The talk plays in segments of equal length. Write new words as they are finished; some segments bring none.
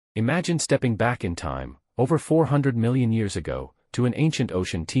Imagine stepping back in time, over 400 million years ago, to an ancient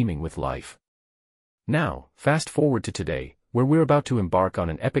ocean teeming with life. Now, fast forward to today, where we're about to embark on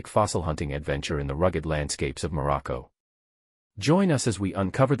an epic fossil hunting adventure in the rugged landscapes of Morocco. Join us as we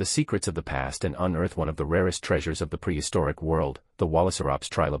uncover the secrets of the past and unearth one of the rarest treasures of the prehistoric world, the Walliserops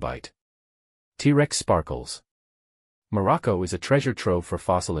Trilobite. T-Rex sparkles. Morocco is a treasure trove for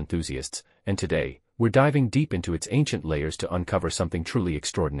fossil enthusiasts, and today, we're diving deep into its ancient layers to uncover something truly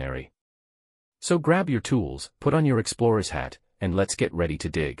extraordinary. So grab your tools, put on your explorer's hat, and let's get ready to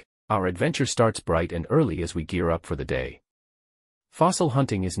dig. Our adventure starts bright and early as we gear up for the day. Fossil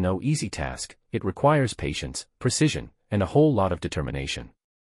hunting is no easy task, it requires patience, precision, and a whole lot of determination.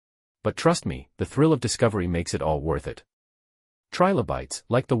 But trust me, the thrill of discovery makes it all worth it. Trilobites,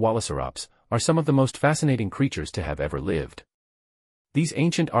 like the Walliserops, are some of the most fascinating creatures to have ever lived. These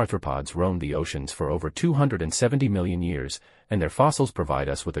ancient arthropods roamed the oceans for over 270 million years, and their fossils provide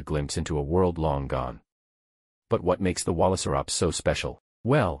us with a glimpse into a world long gone. But what makes the Walliserops so special?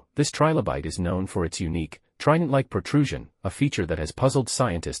 Well, this trilobite is known for its unique, trident-like protrusion, a feature that has puzzled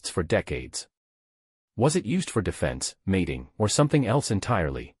scientists for decades. Was it used for defense, mating, or something else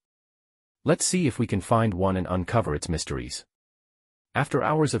entirely? Let's see if we can find one and uncover its mysteries. After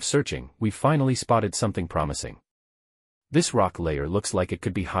hours of searching, we've finally spotted something promising. This rock layer looks like it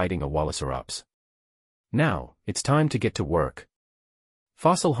could be hiding a Walliserops. Now, it's time to get to work.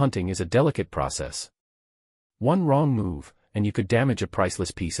 Fossil hunting is a delicate process. One wrong move, and you could damage a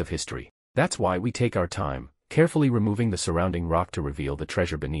priceless piece of history. That's why we take our time, carefully removing the surrounding rock to reveal the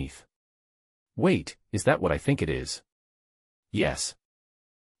treasure beneath. Wait, is that what I think it is? Yes.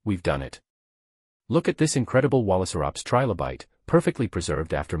 We've done it. Look at this incredible Walliserops trilobite, perfectly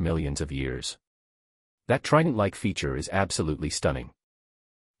preserved after millions of years. That trident-like feature is absolutely stunning.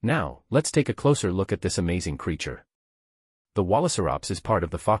 Now, let's take a closer look at this amazing creature. The Walliserops is part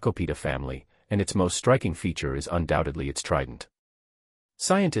of the Phacopida family, and its most striking feature is undoubtedly its trident.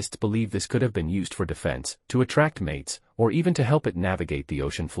 Scientists believe this could have been used for defense, to attract mates, or even to help it navigate the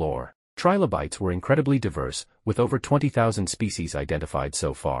ocean floor. Trilobites were incredibly diverse, with over 20,000 species identified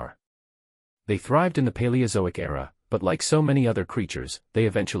so far. They thrived in the Paleozoic era, but like so many other creatures, they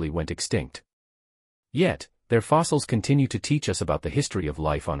eventually went extinct. Yet, their fossils continue to teach us about the history of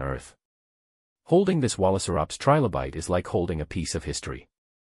life on Earth. Holding this Walliserops trilobite is like holding a piece of history.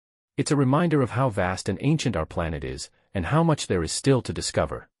 It's a reminder of how vast and ancient our planet is, and how much there is still to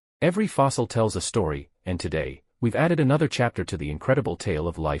discover. Every fossil tells a story, and today, we've added another chapter to the incredible tale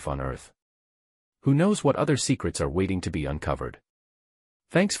of life on Earth. Who knows what other secrets are waiting to be uncovered?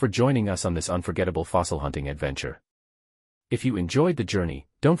 Thanks for joining us on this unforgettable fossil hunting adventure. If you enjoyed the journey,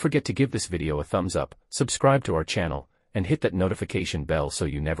 don't forget to give this video a thumbs up, subscribe to our channel, and hit that notification bell so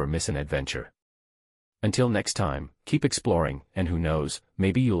you never miss an adventure. Until next time, keep exploring, and who knows,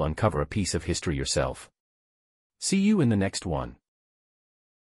 maybe you'll uncover a piece of history yourself. See you in the next one.